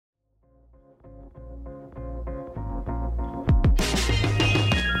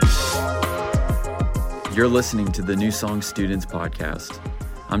You're listening to the New Song Students Podcast.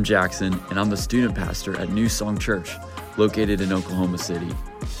 I'm Jackson, and I'm the student pastor at New Song Church, located in Oklahoma City.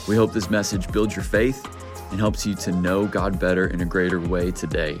 We hope this message builds your faith and helps you to know God better in a greater way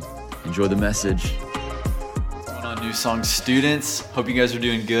today. Enjoy the message. What's going on, New Song students? Hope you guys are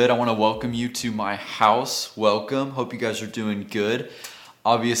doing good. I want to welcome you to my house. Welcome. Hope you guys are doing good.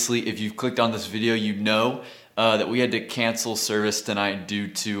 Obviously, if you've clicked on this video, you know that we had to cancel service tonight due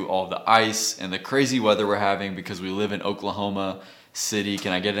to all the ice and the crazy weather we're having because we live in Oklahoma City.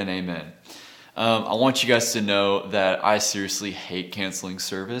 Can I get an amen? I want you guys to know that I seriously hate canceling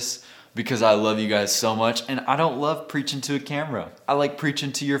service because I love you guys so much, and I don't love preaching to a camera. I like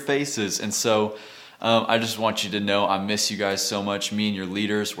preaching to your faces, and so I just want you to know I miss you guys so much. Me and your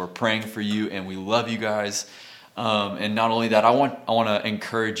leaders, we're praying for you, and we love you guys. And not only that, I want to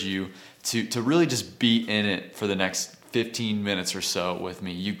encourage you to really just be in it for the next 15 minutes or so with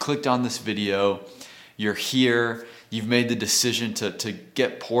me. You clicked on this video, you're here, you've made the decision to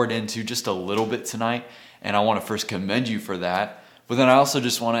get poured into just a little bit tonight, and I want to first commend you for that. But then I also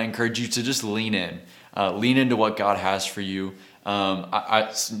just want to encourage you to just lean into what God has for you.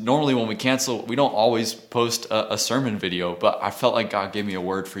 Normally when we cancel, we don't always post a sermon video, but I felt like God gave me a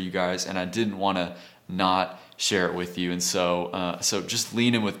word for you guys, and I didn't want to not share it with you. And so just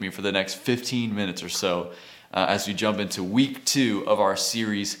lean in with me for the next 15 minutes or so as we jump into week 2 of our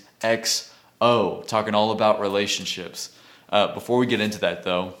series XO, talking all about relationships. Before we get into that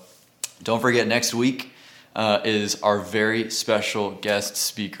though, don't forget next week is our very special guest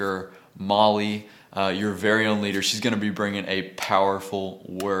speaker, Molly, your very own leader. She's going to be bringing a powerful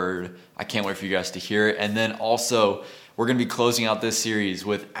word. I can't wait for you guys to hear it. And then also, we're going to be closing out this series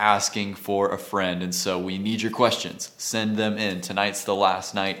with asking for a friend. And so we need your questions. Send them in. Tonight's the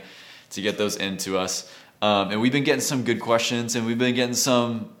last night to get those into us. And we've been getting some good questions, and we've been getting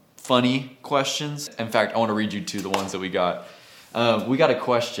some funny questions. In fact, I want to read you 2 the ones that we got. We got a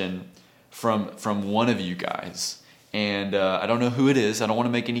question from one of you guys. And I don't know who it is. I don't want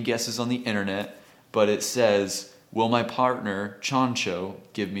to make any guesses on the internet. But it says, will my partner, Chancho,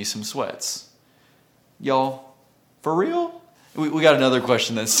 give me some sweats? Y'all, for real? We got another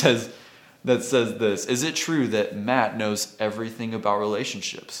question that says this. Is it true that Matt knows everything about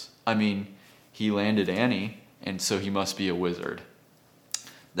relationships? I mean, he landed Annie, and so he must be a wizard.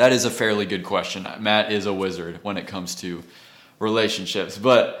 That is a fairly good question. Matt is a wizard when it comes to relationships.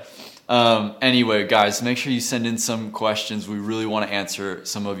 But anyway, guys, make sure you send in some questions. We really want to answer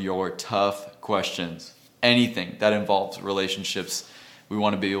some of your tough questions. Anything that involves relationships, we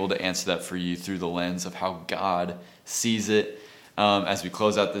want to be able to answer that for you through the lens of how God sees it as we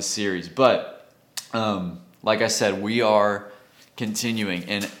close out this series. But like I said, we are continuing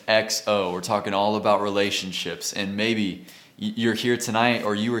in XO. We're talking all about relationships. And maybe you're here tonight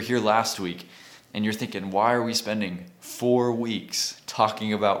or you were here last week and you're thinking, why are we spending 4 weeks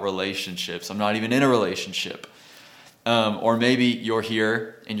talking about relationships? I'm not even in a relationship. Or maybe you're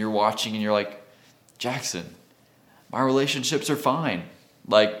here and you're watching and you're like, Jackson, my relationships are fine.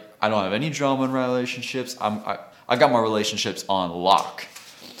 Like, I don't have any drama in relationships. I got my relationships on lock.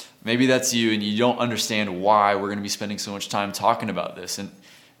 Maybe that's you and you don't understand why we're going to be spending so much time talking about this. And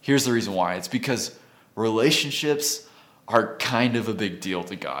here's the reason why. It's because relationships are kind of a big deal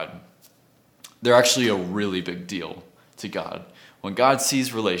to God. They're actually a really big deal to God. When God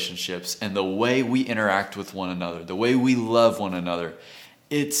sees relationships and the way we interact with one another, the way we love one another,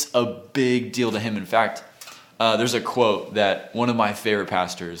 it's a big deal to Him. In fact, there's a quote that one of my favorite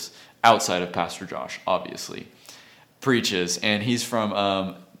pastors, outside of Pastor Josh, obviously, preaches. And he's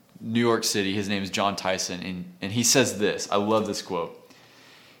from New York City. His name is John Tyson. And he says this. I love this quote.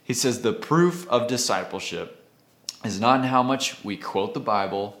 He says, the proof of discipleship is not in how much we quote the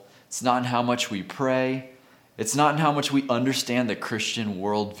Bible. It's not in how much we pray. It's not in how much we understand the Christian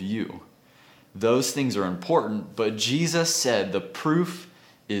worldview. Those things are important, but Jesus said the proof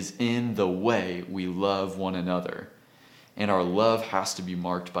is in the way we love one another. And our love has to be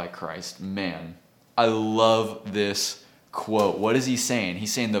marked by Christ. Man, I love this quote. What is he saying?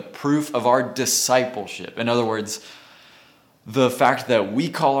 He's saying the proof of our discipleship. In other words, the fact that we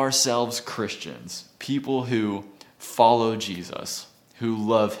call ourselves Christians, people who follow Jesus, who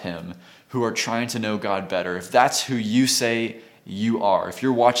love Him, who are trying to know God better. If that's who you say you are, if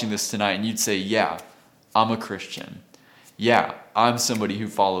you're watching this tonight and you'd say, yeah, I'm a Christian. Yeah, I'm somebody who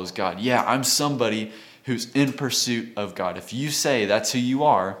follows God. Yeah, I'm somebody who's in pursuit of God. If you say that's who you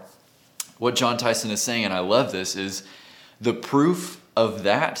are, what John Tyson is saying, and I love this, is the proof of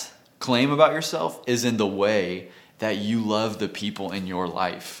that claim about yourself is in the way that you love the people in your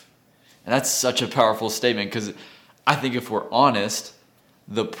life. And that's such a powerful statement because I think if we're honest,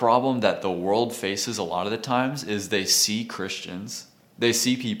 the problem that the world faces a lot of the times is they see Christians, they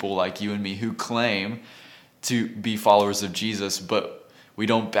see people like you and me who claim to be followers of Jesus, but we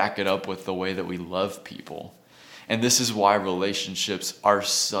don't back it up with the way that we love people. And this is why relationships are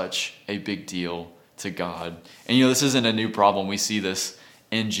such a big deal to God. And this isn't a new problem. We see this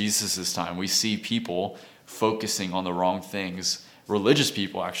in Jesus' time. We see people focusing on the wrong things. Religious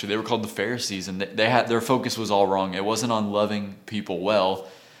people, actually, they were called the Pharisees, and they had their focus was all wrong. It wasn't on loving people well.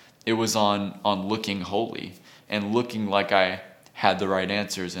 It was on looking holy and looking like I had the right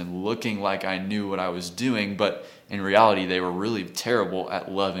answers and looking like I knew what I was doing. But in reality, they were really terrible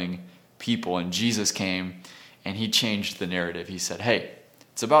at loving people. And Jesus came and he changed the narrative. He said, hey,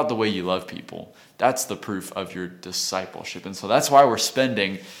 it's about the way you love people. That's the proof of your discipleship. And so that's why we're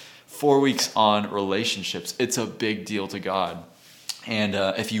spending 4 weeks on relationships. It's a big deal to God. And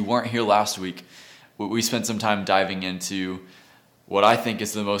if you weren't here last week, we spent some time diving into what I think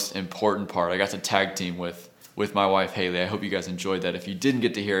is the most important part. I got to tag team with my wife, Haley. I hope you guys enjoyed that. If you didn't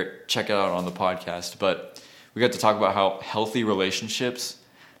get to hear it, check it out on the podcast. But we got to talk about how healthy relationships,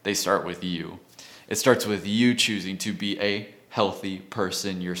 they start with you. It starts with you choosing to be a healthy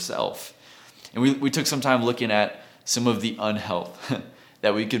person yourself. And we took some time looking at some of the unhealth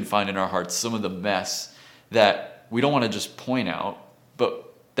that we can find in our hearts, some of the mess that we don't want to just point out,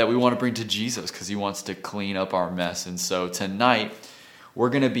 but that we want to bring to Jesus because he wants to clean up our mess. And so tonight, we're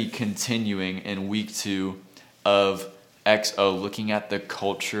going to be continuing in week 2 of XO, looking at the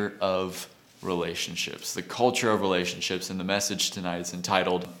culture of relationships. The culture of relationships, and the message tonight is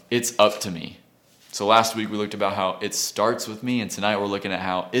entitled, It's Up to Me. So last week we looked about how it starts with me, and tonight we're looking at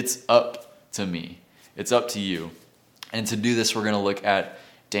how it's up to me. It's up to you. And to do this, we're going to look at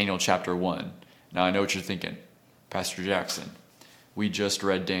Daniel chapter 1. Now I know what you're thinking, Pastor Jackson. We just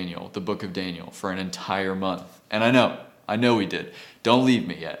read Daniel, the book of Daniel, for an entire month. And I know we did. Don't leave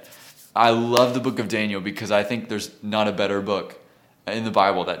me yet. I love the book of Daniel because I think there's not a better book in the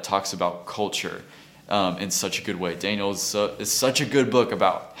Bible that talks about culture in such a good way. Daniel is such a good book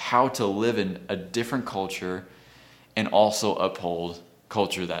about how to live in a different culture and also uphold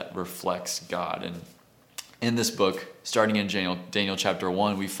culture that reflects God. And in this book, starting in Daniel chapter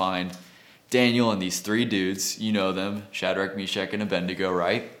 1, we find Daniel and these 3 dudes. You know them, Shadrach, Meshach, and Abednego,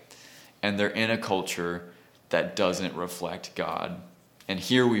 right? And they're in a culture that doesn't reflect God. And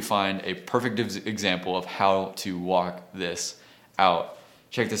here we find a perfect example of how to walk this out.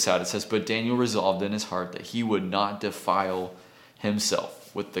 Check this out. It says, but Daniel resolved in his heart that he would not defile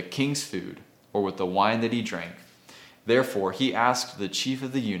himself with the king's food or with the wine that he drank. Therefore, he asked the chief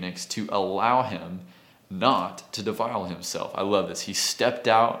of the eunuchs to allow him not to defile himself. I love this. He stepped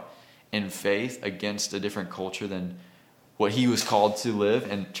out in faith against a different culture than what he was called to live.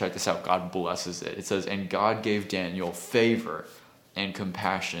 And check this out. God blesses it. It says, and God gave Daniel favor and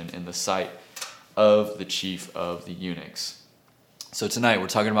compassion in the sight of the chief of the eunuchs. So tonight we're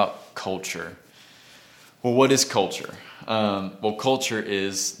talking about culture. Well, what is culture? Culture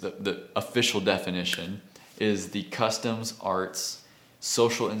is, the official definition, is the customs, arts,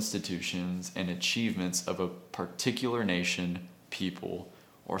 social institutions, and achievements of a particular nation, people,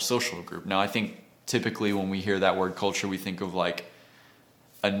 or social group. Now, I think typically when we hear that word culture, we think of like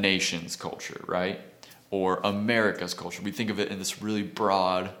a nation's culture, right? Or America's culture. We think of it in this really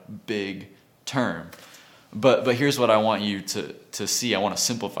broad, big term. But here's what I want you to see. I want to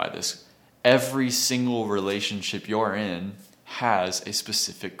simplify this. Every single relationship you're in has a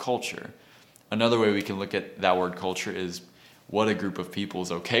specific culture. Another way we can look at that word culture is what a group of people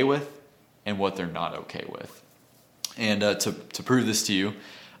is okay with and what they're not okay with. And to prove this to you,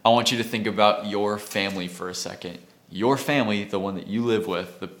 I want you to think about your family for a second. Your family, the one that you live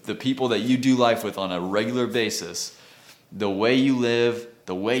with, the people that you do life with on a regular basis, the way you live,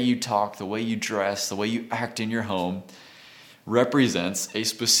 the way you talk, the way you dress, the way you act in your home represents a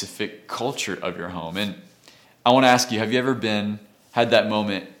specific culture of your home. And I want to ask you, have you ever had that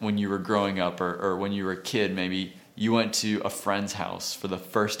moment when you were growing up or when you were a kid, maybe you went to a friend's house for the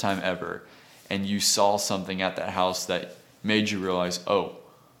first time ever and you saw something at that house that made you realize, oh,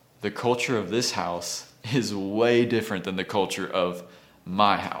 the culture of this house is way different than the culture of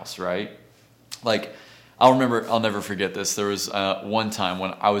my house, right? Like, I'll never forget this. There was one time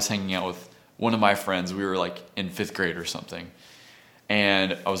when I was hanging out with one of my friends. We were like in 5th grade or something.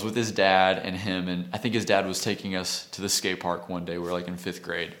 And I was with his dad and him, and I think his dad was taking us to the skate park one day. We were like in 5th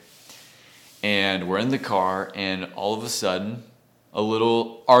grade. And we're in the car, and all of a sudden, a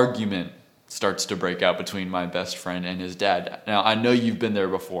little argument starts to break out between my best friend and his dad. Now, I know you've been there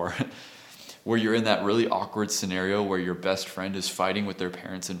before, where you're in that really awkward scenario where your best friend is fighting with their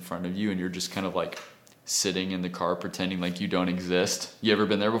parents in front of you, and you're just kind of like sitting in the car pretending like you don't exist. You ever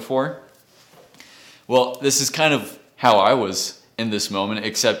been there before? Well, this is kind of how I was in this moment,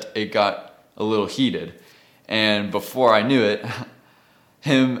 except it got a little heated. And before I knew it,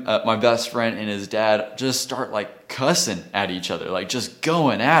 my best friend and his dad just start like cussing at each other, like just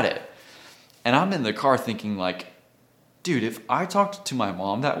going at it. And I'm in the car thinking like, dude, if I talked to my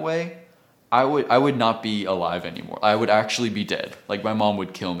mom that way, I would not be alive anymore. I would actually be dead. Like my mom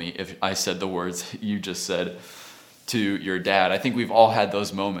would kill me if I said the words you just said to your dad. I think we've all had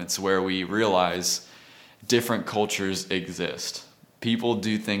those moments where we realize different cultures exist. People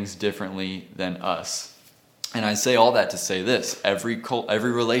do things differently than us. And I say all that to say this: every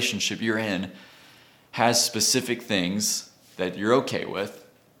relationship you're in has specific things that you're okay with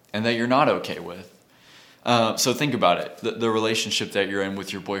and that you're not okay with. So think about it. The relationship that you're in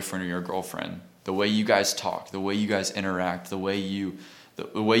with your boyfriend or your girlfriend, the way you guys talk, the way you guys interact, the way you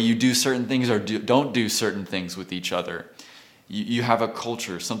do certain things or don't do certain things with each other. You have a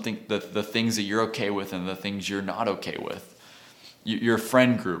culture, something that the things that you're okay with and the things you're not okay with. Your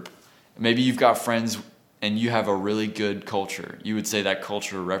friend group. Maybe you've got friends and you have a really good culture. You would say that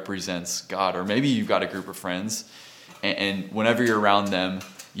culture represents God. Or maybe you've got a group of friends and whenever you're around them,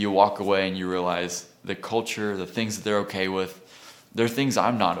 you walk away and you realize the culture, the things that they're okay with, they're things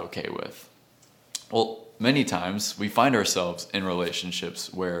I'm not okay with. Well, many times we find ourselves in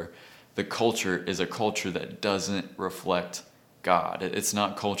relationships where the culture is a culture that doesn't reflect God. It's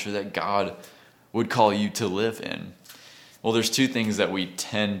not culture that God would call you to live in. Well, there's two things that we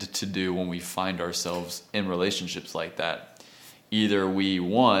tend to do when we find ourselves in relationships like that. Either we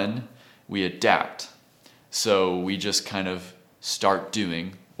adapt. So we just kind of start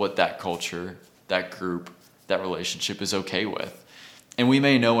doing what that culture, that group, that relationship is okay with. And we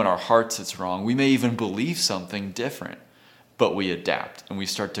may know in our hearts it's wrong. We may even believe something different, but we adapt and we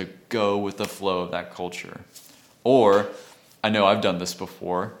start to go with the flow of that culture. Or, I know I've done this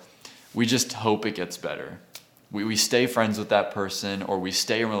before, we just hope it gets better. We stay friends with that person or we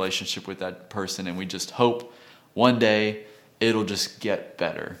stay in relationship with that person and we just hope one day it'll just get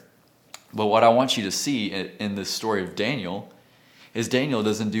better. But what I want you to see in this story of Daniel is Daniel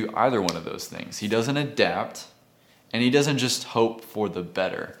doesn't do either one of those things. He doesn't adapt and he doesn't just hope for the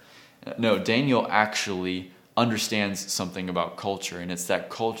better. No, Daniel actually understands something about culture, and it's that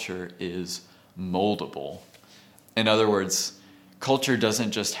culture is moldable. In other words, culture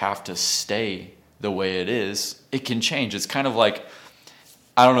doesn't just have to stay the way it is. It can change. It's kind of like,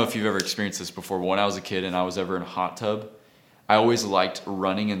 I don't know if you've ever experienced this before, but when I was a kid and I was ever in a hot tub, I always liked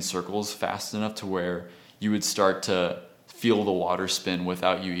running in circles fast enough to where you would start to feel the water spin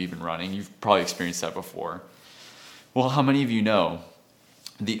without you even running. You've probably experienced that before. Well, how many of you know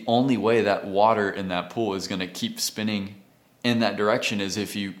the only way that water in that pool is going to keep spinning in that direction is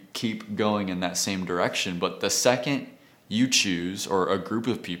if you keep going in that same direction? But the second you choose, or a group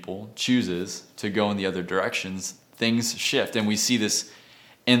of people chooses to go in the other directions, things shift. And we see this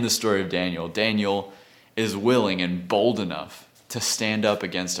in the story of Daniel. Daniel is willing and bold enough to stand up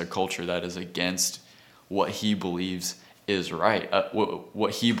against a culture that is against what he believes is right,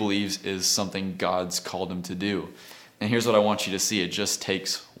 what he believes is something God's called him to do. And here's what I want you to see. It just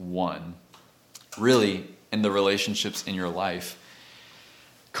takes one. Really, in the relationships in your life,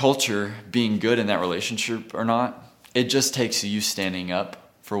 culture being good in that relationship or not, it just takes you standing up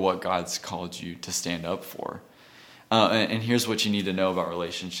for what God's called you to stand up for. And here's what you need to know about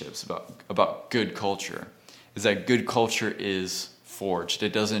relationships, about good culture, is that good culture is forged.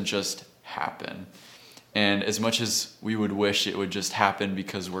 It doesn't just happen. And as much as we would wish it would just happen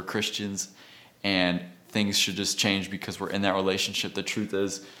because we're Christians and things should just change because we're in that relationship, the truth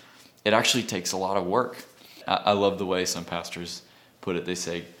is it actually takes a lot of work. I love the way some pastors put it. They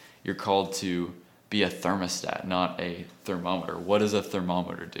say you're called to be a thermostat, not a thermometer. What does a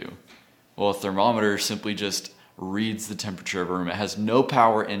thermometer do? Well, a thermometer simply just reads the temperature of a room. It has no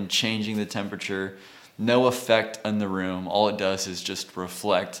power in changing the temperature, no effect in the room. All it does is just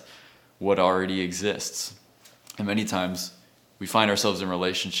reflect what already exists. And many times we find ourselves in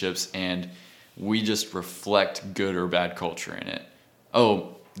relationships and we just reflect good or bad culture in it.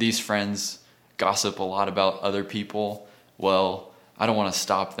 Oh, these friends gossip a lot about other people. Well, I don't want to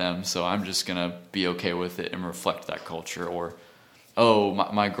stop them, so I'm just going to be okay with it and reflect that culture. Or, oh,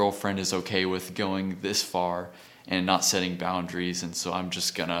 my girlfriend is okay with going this far and not setting boundaries, and so I'm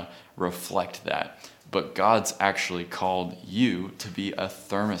just going to reflect that. But God's actually called you to be a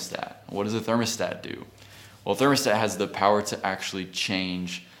thermostat. What does a thermostat do? Well, a thermostat has the power to actually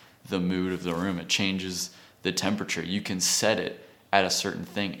change the mood of the room. It changes the temperature. You can set it at a certain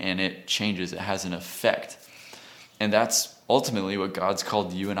thing and it changes. It has an effect. And that's ultimately what God's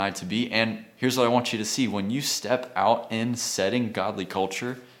called you and I to be. And here's what I want you to see. When you step out in setting godly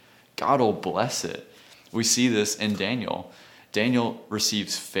culture, God will bless it. We see this in Daniel. Daniel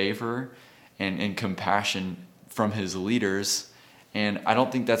receives favor and compassion from his leaders. And I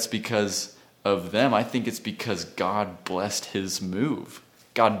don't think that's because of them. I think it's because God blessed his move.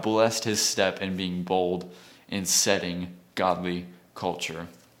 God blessed his step in being bold in setting godly culture.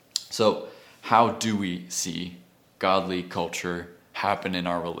 So how do we see godly culture happen in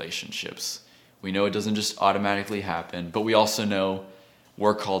our relationships? We know it doesn't just automatically happen, but we also know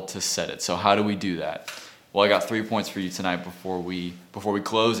we're called to set it. So how do we do that? Well, I got 3 points for you tonight before we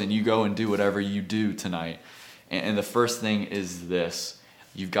close, and you go and do whatever you do tonight. And the first thing is this: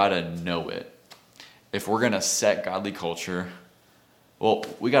 you've got to know it. If we're going to set godly culture, well,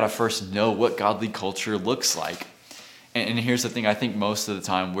 we got to first know what godly culture looks like. And here's the thing: I think most of the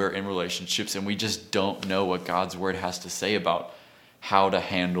time we're in relationships and we just don't know what God's word has to say about how to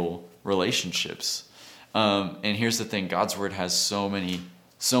handle relationships. And here's the thing: God's word has so many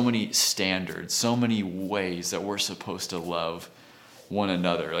standards, so many ways that we're supposed to love one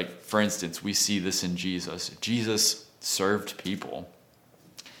another. Like, for instance, we see this in Jesus. Jesus served people.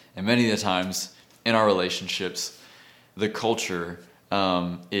 And many of the times in our relationships, the culture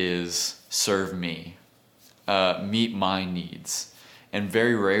is serve me, meet my needs. And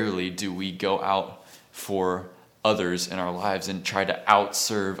very rarely do we go out for others in our lives and try to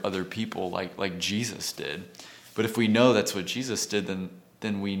outserve other people like Jesus did. But if we know that's what Jesus did,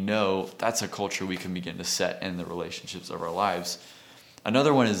 then we know that's a culture we can begin to set in the relationships of our lives.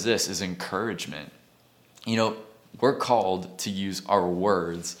 Another one is encouragement. You know, we're called to use our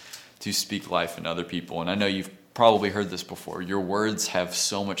words to speak life in other people. And I know you've probably heard this before. Your words have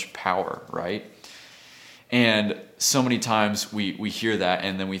so much power, right? And so many times we hear that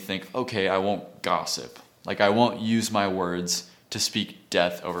and then we think, okay, I won't gossip. Like, I won't use my words to speak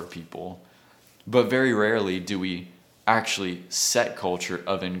death over people. But very rarely do we actually set culture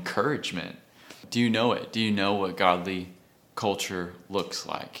of encouragement. Do you know it? Do you know what godly culture looks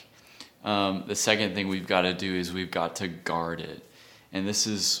like? The second thing we've got to do is we've got to guard it. And this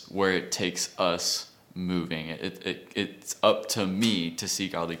is where it takes us moving. It's up to me to see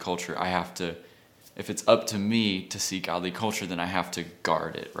godly culture. If it's up to me to see godly culture, then I have to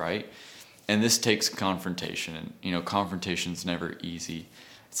guard it, right? And this takes confrontation. And, you know, confrontation's never easy.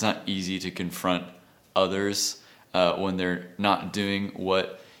 It's not easy to confront others when they're not doing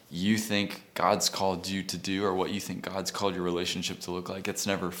what you think God's called you to do or what you think God's called your relationship to look like. It's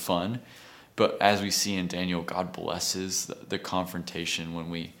never fun. But as we see in Daniel, God blesses the confrontation when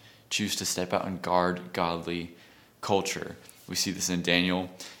we choose to step out and guard godly culture. We see this in Daniel.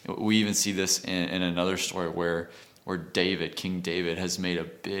 We even see this in another story where David, King David, has made a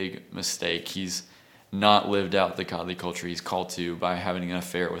big mistake. He's not lived out the godly culture he's called to by having an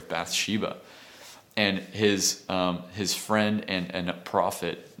affair with Bathsheba. And his friend and a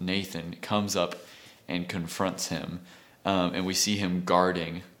prophet, Nathan, comes up and confronts him. And we see him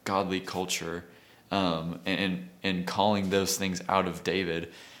guarding godly culture and calling those things out of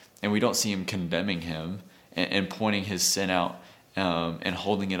David. And we don't see him condemning him and pointing his sin out and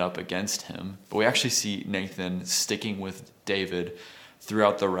holding it up against him. But we actually see Nathan sticking with David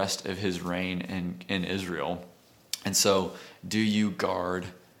throughout the rest of his reign in Israel. And so, do you guard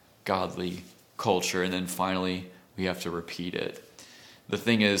godly culture? And then finally, we have to repeat it. The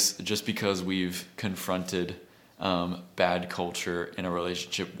thing is, just because we've confronted bad culture in a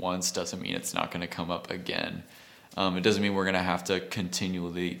relationship once doesn't mean it's not going to come up again. It doesn't mean we're going to have to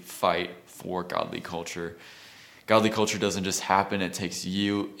continually fight for godly culture. Godly culture doesn't just happen. It takes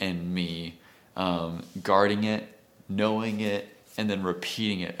you and me guarding it, knowing it, and then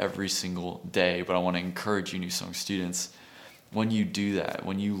repeating it every single day. But I want to encourage you, New Song students, when you do that,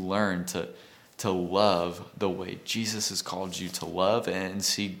 when you learn to love the way Jesus has called you to love and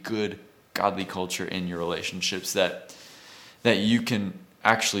see good godly culture in your relationships, that you can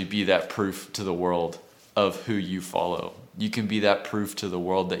actually be that proof to the world of who you follow. You can be that proof to the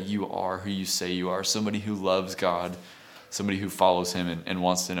world that you are who you say you are, somebody who loves God, somebody who follows him and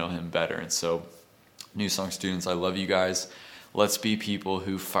wants to know him better. And so, New Song students, I love you guys. Let's be people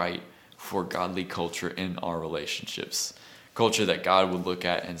who fight for godly culture in our relationships. Culture that God would look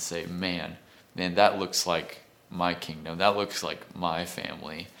at and say, man, that looks like my kingdom. That looks like my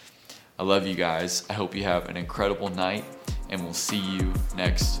family. I love you guys. I hope you have an incredible night, and we'll see you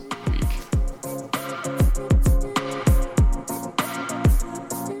next